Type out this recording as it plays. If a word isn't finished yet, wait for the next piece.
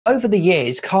Over the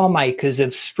years, car makers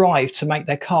have strived to make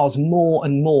their cars more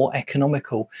and more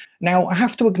economical. Now, I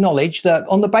have to acknowledge that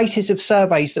on the basis of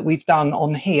surveys that we've done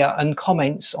on here and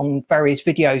comments on various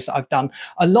videos that I've done,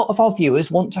 a lot of our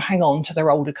viewers want to hang on to their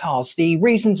older cars. The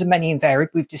reasons are many and varied.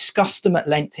 We've discussed them at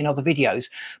length in other videos.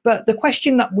 But the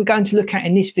question that we're going to look at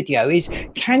in this video is,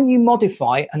 can you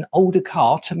modify an older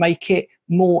car to make it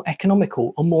more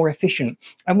economical or more efficient?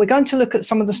 And we're going to look at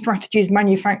some of the strategies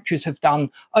manufacturers have done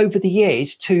over the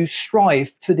years to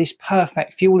strive for this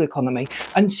perfect fuel economy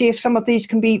and see if some of these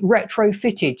can be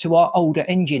retrofitted to our older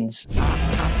engines.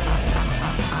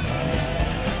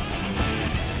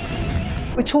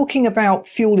 We're talking about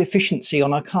fuel efficiency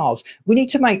on our cars. We need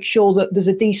to make sure that there's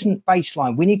a decent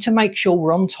baseline. We need to make sure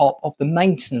we're on top of the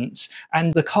maintenance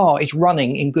and the car is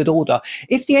running in good order.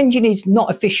 If the engine is not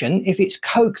efficient, if it's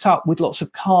coked up with lots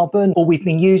of carbon, or we've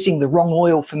been using the wrong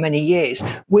oil for many years,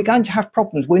 we're going to have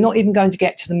problems. We're not even going to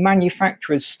get to the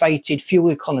manufacturer's stated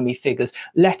fuel economy figures,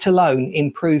 let alone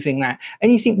improving that.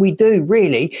 Anything we do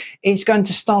really is going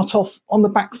to start off on the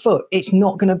back foot. It's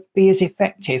not going to be as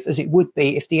effective as it would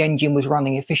be if the engine was running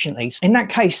efficiently. In that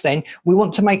case, then we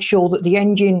want to make sure that the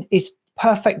engine is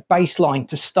perfect baseline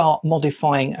to start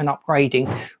modifying and upgrading.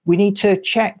 We need to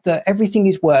check that everything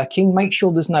is working, make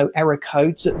sure there's no error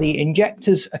codes, that the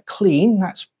injectors are clean.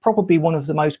 That's probably one of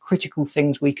the most critical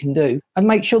things we can do, and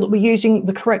make sure that we're using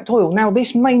the correct oil. Now,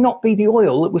 this may not be the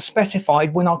oil that was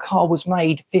specified when our car was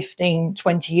made 15,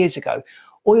 20 years ago.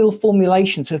 Oil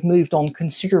formulations have moved on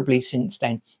considerably since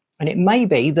then. And it may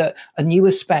be that a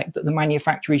newer spec that the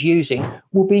manufacturer is using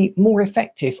will be more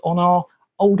effective on our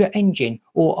older engine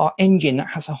or our engine that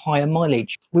has a higher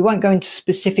mileage. We won't go into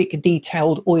specific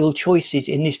detailed oil choices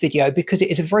in this video because it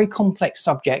is a very complex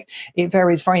subject. It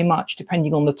varies very much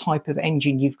depending on the type of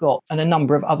engine you've got and a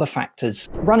number of other factors.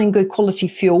 Running good quality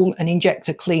fuel and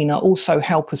injector cleaner also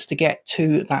help us to get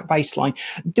to that baseline.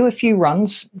 Do a few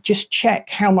runs, just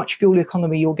check how much fuel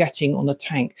economy you're getting on the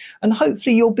tank, and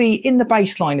hopefully you'll be in the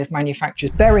baseline of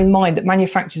manufacturers. Bear in mind that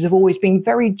manufacturers have always been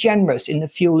very generous in the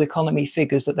fuel economy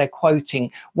figures that they're quoting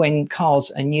when cars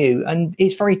are new, and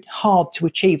it's very hard to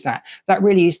achieve that. That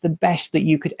really is the best that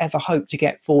you could ever hope to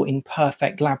get for in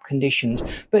perfect lab conditions.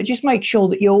 But just make sure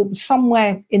that you're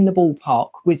somewhere in the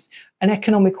ballpark with an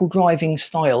economical driving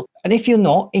style. And if you're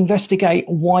not, investigate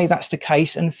why that's the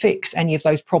case and fix any of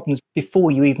those problems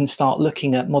before you even start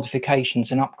looking at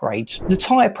modifications and upgrades. The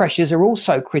tyre pressures are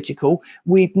also critical.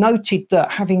 We've noted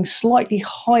that having slightly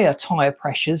higher tyre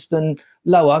pressures than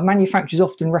lower, manufacturers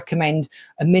often recommend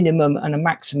a minimum and a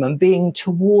maximum. Being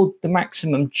toward the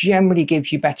maximum generally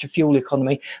gives you better fuel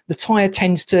economy. The tyre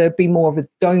tends to be more of a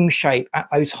dome shape at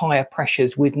those higher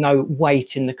pressures with no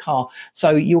weight in the car,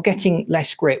 so you're getting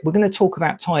less grip. We're going to talk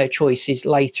about tyre choices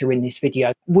later in this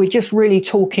video. We're just really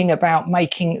talking about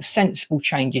making sensible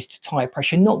changes to tyre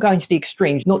pressure, not going to the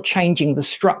extremes, not changing the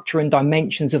structure and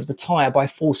dimensions of the tyre by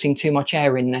forcing too much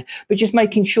air in there, but just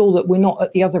making sure that we're not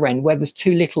at the other end where there's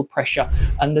too little pressure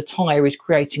and the tyre is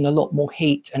creating a lot more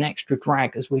heat and extra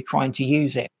drag as we're trying to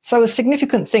use it. So a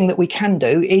significant thing that we can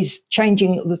do is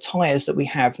changing the tyres that we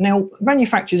have. Now,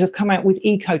 manufacturers have come out with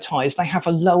eco tyres. They have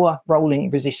a lower rolling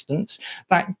resistance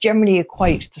that generally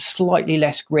equates to slightly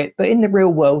less grip, but in the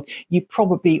real world you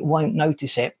probably won't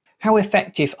notice it. How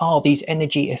effective are these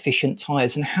energy efficient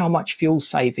tyres and how much fuel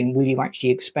saving will you actually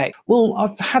expect? Well,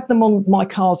 I've had them on my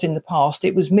cars in the past.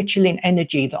 It was Michelin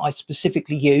Energy that I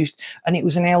specifically used, and it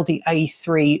was an Audi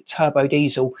A3 turbo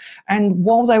diesel. And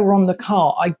while they were on the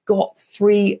car, I got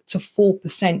 3 to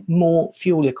 4% more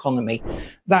fuel economy.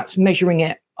 That's measuring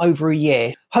it over a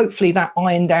year. Hopefully that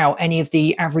ironed out any of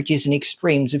the averages and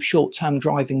extremes of short-term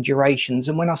driving durations.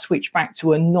 And when I switched back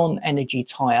to a non-energy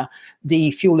tyre,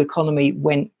 the fuel economy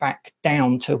went back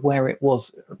down to where it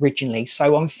was originally.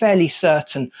 So I'm fairly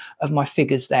certain of my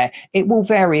figures there. It will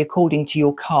vary according to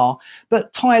your car,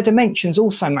 but tyre dimensions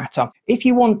also matter. If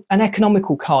you want an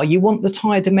economical car, you want the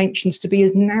tyre dimensions to be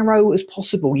as narrow as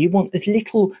possible. You want as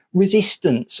little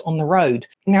resistance on the road.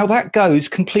 Now that goes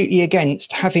completely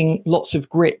against having lots of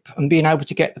grip and being able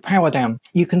to get the power down.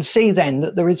 You can see then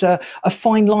that there is a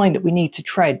fine line that we need to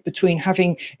tread between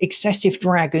having excessive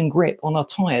drag and grip on our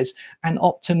tyres and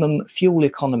optimum fuel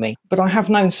economy. But I have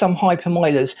known some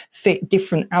hypermilers fit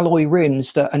different alloy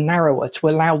rims that are narrower to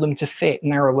allow them to fit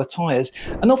narrower tyres.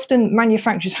 And often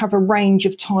manufacturers have a range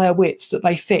of tyre widths that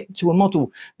they fit to a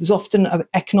model. There's often an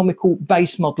economical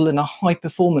base model and a high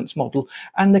performance model,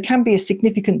 and there can be a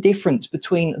significant difference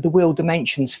between the wheel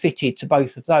dimensions fitted to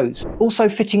both of those. Also,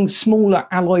 fitting smaller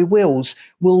alloy wheels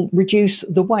will reduce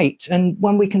the weight, and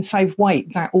when we can save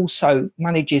weight, that also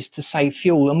manages to save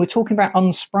fuel. And we're talking about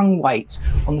unsprung weight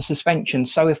on the suspension.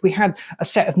 So if we had a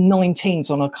set of 19s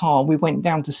on a car, we went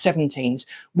down to 17s,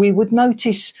 we would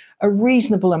notice a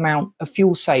reasonable amount of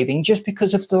fuel saving just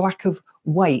because of the lack of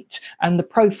weight, and the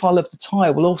profile of the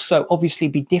tyre will also obviously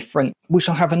be different, which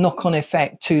will have a knock-on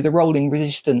effect to the rolling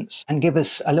resistance and give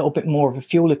us a little bit more of a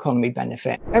fuel economy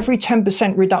benefit. Every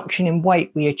 10% reduction in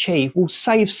weight we achieve will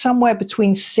save somewhere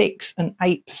between 6 and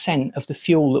 8% of the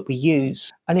fuel that we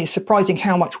use, and it's surprising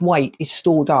how much weight is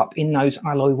stored up in those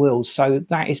alloy wheels. So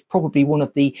that is probably one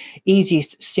of the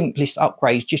easiest, simplest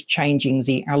upgrades, just changing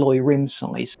the alloy rim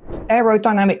size.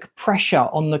 Aerodynamic pressure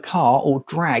on the car, or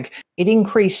drag, it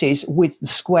increases with the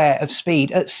square of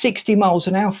speed. At 60 miles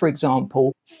an hour, for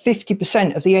example,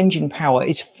 50% of the engine power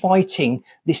is fighting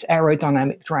this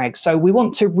aerodynamic drag. So we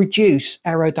want to reduce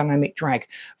aerodynamic drag.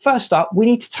 First up, we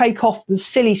need to take off the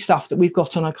silly stuff that we've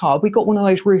got on a car. We've got one of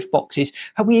those roof boxes.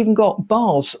 Have we even got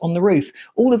bars on the roof?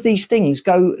 All of these things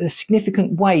go a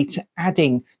significant way to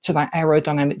adding to that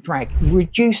aerodynamic drag.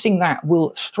 Reducing that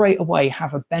will straight away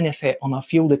have a benefit on our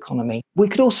fuel economy. We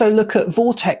could also look at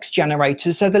vortex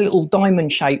generators. They're the little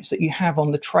diamond shapes that you have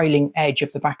on the trailing edge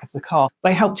of the back of the car.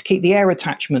 They help to keep the air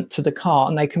attachment to the car,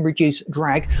 and they can reduce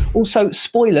drag. Also,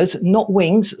 spoilers, not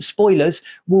wings, spoilers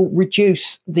will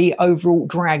reduce the overall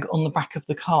drag on the back of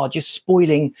the car, just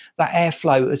spoiling that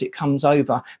airflow as it comes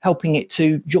over, helping it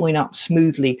to join up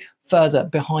smoothly further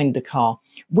behind the car.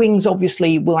 Wings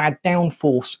obviously will add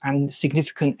downforce and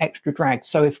significant extra drag.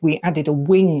 So if we added a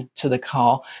wing to the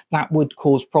car, that would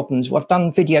cause problems. I've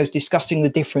done videos discussing the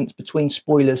difference between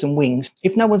spoilers and wings.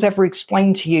 If no one's ever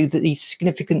explained to you the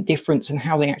significant difference and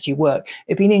how they actually work,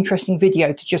 it'd be an interesting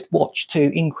video to just watch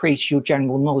to increase your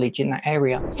general knowledge in that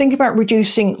area. Think about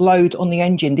reducing load on the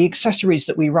engine. The accessories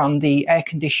that we run, the air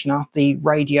conditioner, the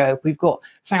radio, we've got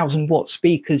 1,000-watt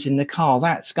speakers in the car.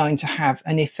 That's going to have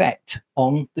an effect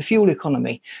on the fuel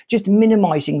economy. Just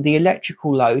minimizing the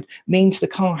electrical load means the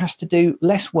car has to do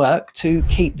less work to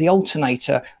keep the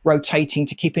alternator rotating,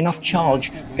 to keep enough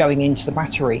charge going into the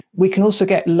battery. We can also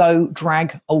get low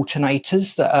drag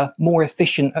alternators that are more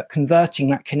efficient at converting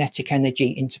that kinetic energy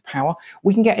into power.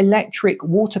 We can get electric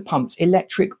water pumps,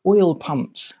 electric oil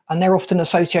pumps, and they're often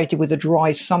associated with a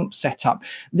dry sump setup.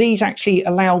 These actually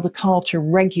allow the car to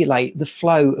regulate the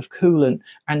flow of coolant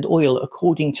and oil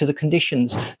according to the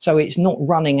conditions, so it's not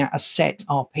running at a set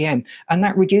RPM, and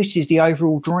that reduces the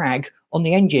overall drag on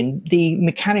the engine. The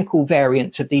mechanical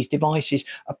variants of these devices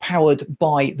are powered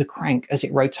by the crank as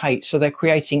it rotates, so they're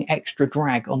creating extra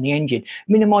drag on the engine.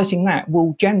 Minimizing that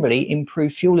will generally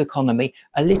improve fuel economy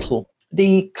a little.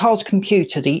 The car's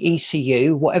computer, the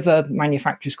ECU, whatever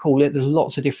manufacturers call it, there's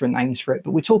lots of different names for it,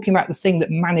 but we're talking about the thing that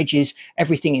manages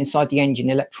everything inside the engine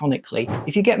electronically.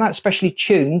 If you get that specially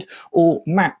tuned, or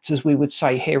mapped as we would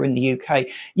say here in the UK,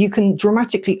 you can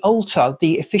dramatically alter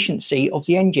the efficiency of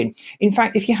the engine. In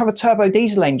fact, if you have a turbo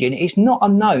diesel engine, it's not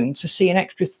unknown to see an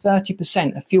extra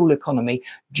 30% of fuel economy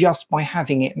just by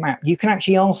having it mapped. You can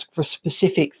actually ask for a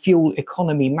specific fuel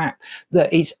economy map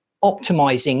that is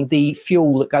optimizing the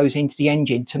fuel that goes into the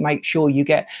engine to make sure you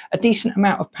get a decent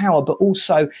amount of power, but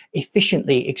also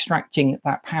efficiently extracting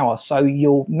that power, so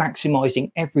you're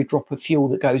maximizing every drop of fuel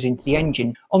that goes into the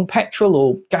engine. On petrol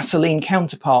or gasoline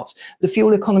counterparts, the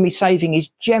fuel economy saving is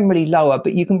generally lower,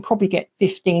 but you can probably get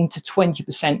 15 to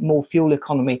 20% more fuel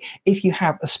economy if you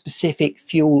have a specific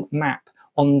fuel map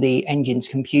on the engine's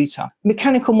computer.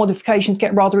 Mechanical modifications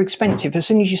get rather expensive. As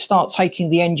soon as you start taking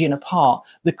the engine apart,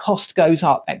 the cost goes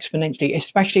up exponentially,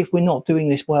 especially if we're not doing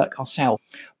this work ourselves.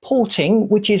 Porting,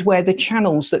 which is where the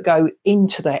channels that go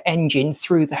into the engine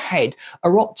through the head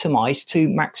are optimized to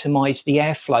maximize the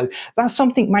airflow. That's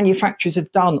something manufacturers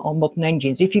have done on modern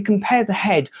engines. If you compare the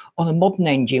head on a modern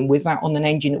engine with that on an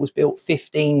engine that was built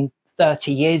 15,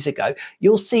 30 years ago,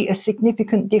 you'll see a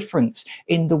significant difference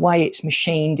in the way it's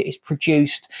machined, it's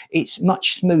produced, it's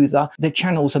much smoother. The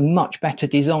channels are much better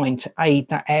designed to aid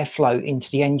that airflow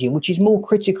into the engine, which is more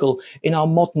critical in our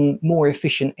modern, more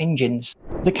efficient engines.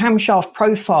 The camshaft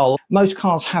profile, most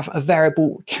cars have a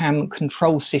variable cam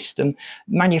control system.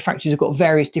 Manufacturers have got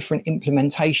various different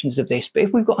implementations of this, but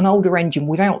if we've got an older engine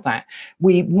without that,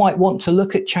 we might want to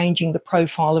look at changing the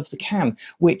profile of the cam,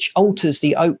 which alters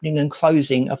the opening and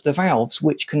closing of the valves,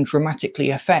 which can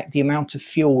dramatically affect the amount of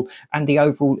fuel and the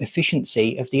overall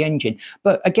efficiency of the engine.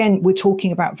 But again, we're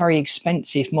talking about very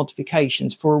expensive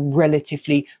modifications for a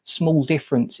relatively small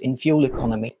difference in fuel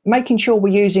economy. Making sure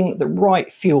we're using the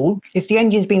right fuel. If the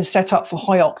engine's been set up for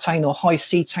high octane or high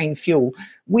cetane fuel,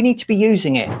 we need to be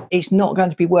using it. It's not going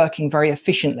to be working very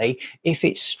efficiently if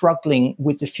it's struggling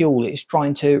with the fuel. It's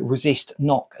trying to resist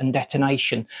knock and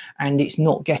detonation, and it's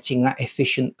not getting that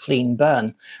efficient clean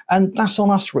burn. And that's on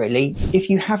us really. If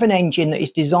you have an engine that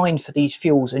is designed for these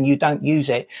fuels and you don't use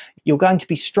it, you're going to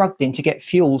be struggling to get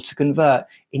fuel to convert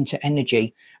into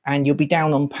energy, and you'll be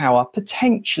down on power,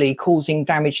 potentially causing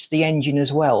damage to the engine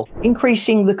as well.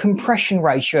 Increasing the compression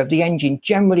ratio of the engine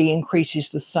generally increases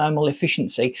the thermal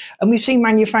efficiency, and we've seen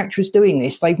manufacturers doing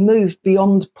this. They've moved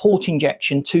beyond port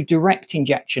injection to direct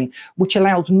injection, which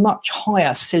allows much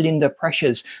higher cylinder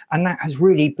pressures, and that has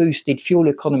really boosted fuel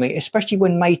economy, especially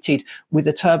when mated with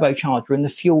a turbocharger and the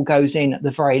fuel goes in at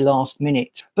the very last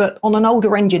minute. But on an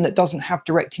older engine that doesn't have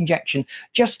direct injection,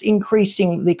 just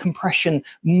increasing the compression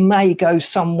may go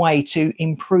some way to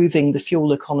improving the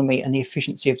fuel economy and the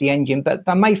efficiency of the engine, but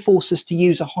that may force us to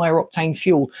use a higher octane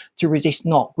fuel to resist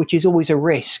knock, which is always a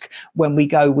risk when we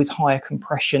go with higher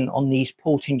compression on these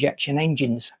port injection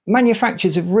engines.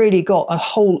 Manufacturers have really got a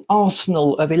whole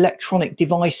arsenal of electronic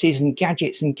devices and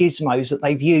gadgets and gizmos that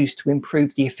they've used to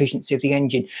improve the efficiency of the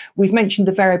engine. We've mentioned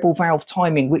the variable valve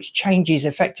timing, which changes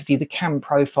effectively the cam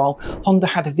profile. Honda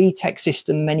had a VTEC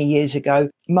system many years ago.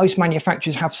 Most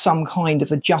manufacturers have some kind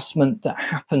of adjustment that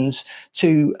happens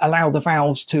to allow the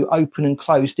valves to open and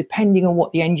close depending on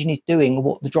what the engine is doing or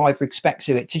what the driver expects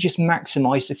of it, to just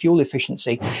maximize the fuel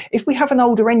efficiency. If we have an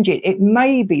older engine, it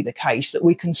may be the case that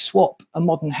we can swap a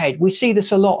modern head. We see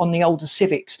this a lot on the older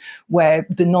Civics, where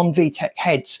the non-VTEC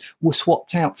heads were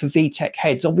swapped out for VTEC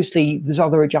heads. Obviously there's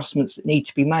other adjustments that need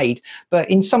to be made, but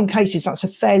in some cases that's a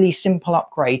fairly simple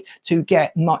upgrade to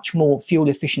get much more fuel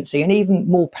efficiency and even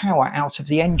more power out of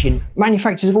the engine.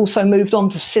 Manufacturers have also moved on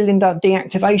to cylinder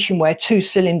deactivation, where two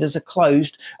cylinders are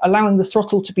closed, allowing the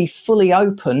throttle to be fully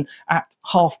open at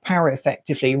half power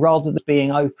effectively, rather than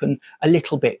being open a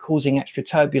little bit, causing extra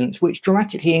turbulence, which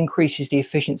dramatically increases the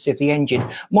efficiency of the engine.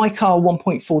 My car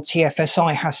 1.4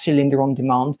 TFSI has cylinder on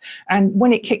demand, and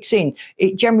when it kicks in,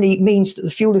 it generally means that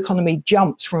the fuel economy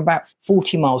jumps from about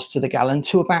 40 miles to the gallon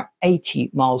to about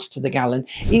 80 miles to the gallon,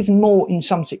 even more in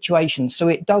some situations. So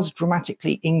it does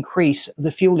dramatically increase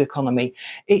the fuel economy.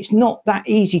 It's not that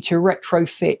easy to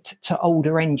retrofit to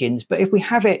older engines, but if we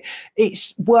have it,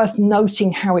 it's worth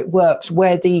noting how it works,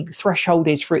 where the threshold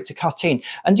is for it to cut in,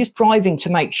 and just driving to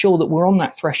make sure that we're on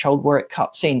that threshold where it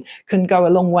cuts in can go a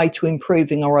long way to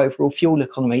improving our overall fuel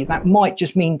economy. That might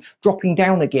just mean dropping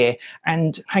down a gear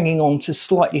and hanging on to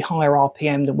slightly higher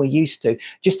RPM than we're used to,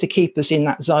 just to keep us in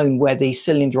that zone where the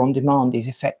cylinder on demand is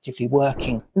effectively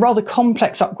working. A rather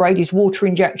complex upgrade is water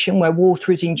injection, where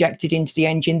water is injected into the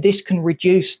engine. This can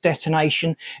reduce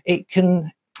detonation. It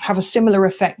can have a similar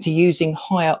effect to using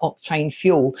higher octane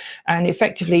fuel and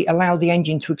effectively allow the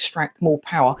engine to extract more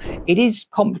power. It is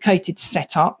complicated to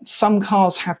set up. Some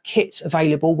cars have kits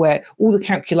available where all the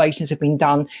calculations have been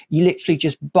done. You literally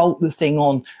just bolt the thing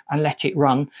on and let it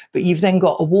run, but you've then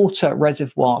got a water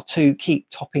reservoir to keep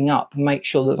topping up and make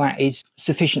sure that that is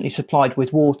sufficiently supplied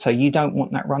with water. You don't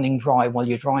want that running dry while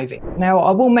you're driving. Now, I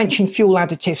will mention fuel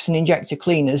additives and injector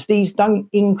cleaners. These don't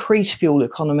increase fuel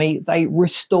economy, they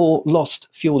restore lost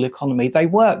fuel economy. They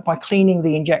work by cleaning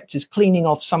the injectors, cleaning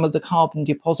off some of the carbon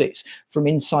deposits from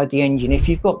inside the engine. If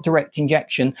you've got direct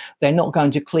injection, they're not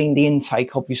going to clean the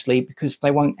intake, obviously, because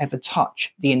they won't ever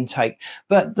touch the intake,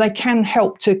 but they can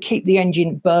help to keep the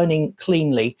engine burning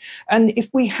cleanly. And if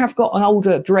we have got an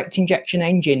older direct injection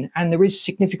engine and there is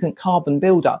significant carbon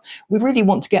buildup, we really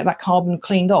want to get that carbon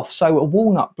cleaned off. So a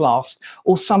walnut blast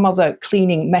or some other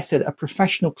cleaning method, a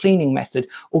professional cleaning method,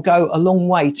 will go a long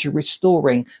way to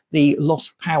restoring the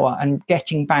lost power and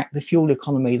getting back the fuel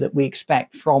economy that we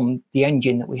expect from the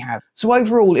engine that we have. So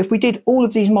overall, if we did all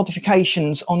of these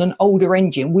modifications on an older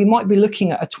engine, we might be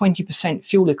looking at a 20%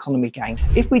 fuel economy gain.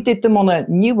 If we did them on a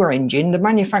newer engine, the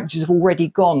manufacturers have already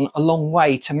gone a long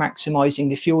way to maximizing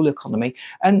the fuel economy,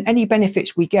 and any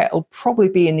benefits we get will probably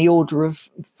be in the order of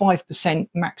 5%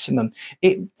 maximum.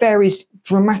 It varies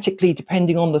dramatically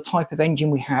depending on the type of engine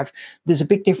we have. There's a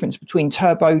big difference between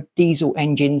turbo diesel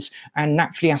engines and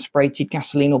naturally aspirated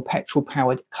gasoline or petrol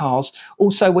powered cars.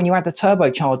 Also, when you add a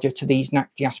turbocharger to these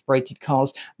naturally aspirated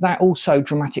cars, that also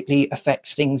dramatically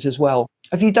affects things as well.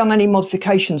 Have you done any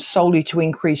modifications solely to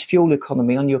increase fuel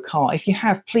economy on your car? If you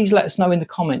have, please let us know in the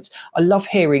comments. I love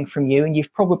hearing from you, and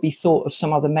you've probably thought of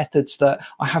some other methods that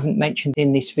I haven't mentioned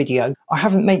in this video. I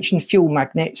haven't mentioned fuel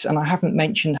magnets, and I haven't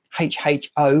mentioned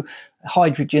HHO,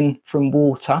 hydrogen from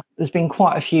water. There's been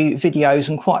quite a few videos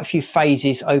and quite a few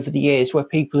phases over the years where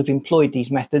people have employed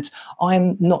these methods.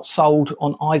 I'm not sold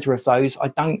on either of those. I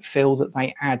don't feel that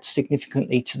they add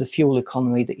significantly to the fuel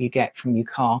economy that you get from your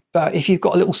car. But if you've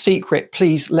got a little secret,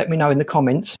 please let me know in the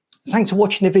comments. Thanks for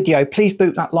watching the video. Please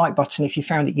boot that like button if you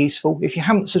found it useful. If you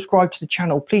haven't subscribed to the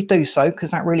channel, please do so,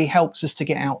 because that really helps us to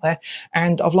get out there.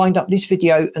 And I've lined up this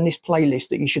video and this playlist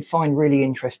that you should find really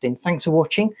interesting. Thanks for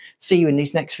watching. See you in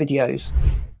these next videos.